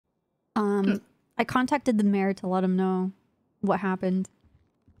I contacted the mayor to let him know what happened.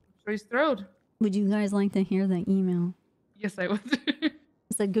 So he's thrilled. Would you guys like to hear the email? Yes, I would. It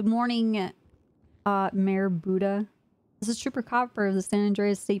said, "Good morning, Mayor Buddha. This is Trooper Copper of the San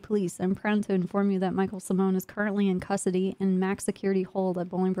Andreas State Police. I'm proud to inform you that Michael Simone is currently in custody in max security hold at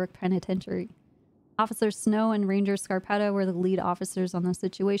Bolingbrook Penitentiary. Officers Snow and Ranger Scarpetta were the lead officers on the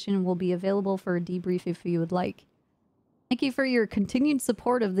situation and will be available for a debrief if you would like. Thank you for your continued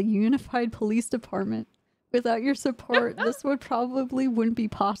support of the Unified Police Department. Without your support, this would probably wouldn't be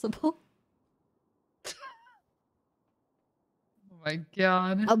possible. Oh my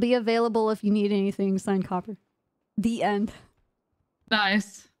god. I'll be available if you need anything. Signed, Copper." The end.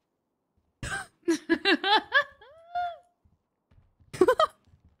 Nice.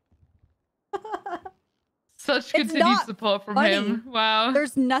 Such continued support from him. Wow.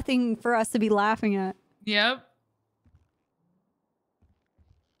 There's nothing for us to be laughing at. Yep.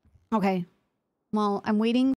 Okay. Well, I'm waiting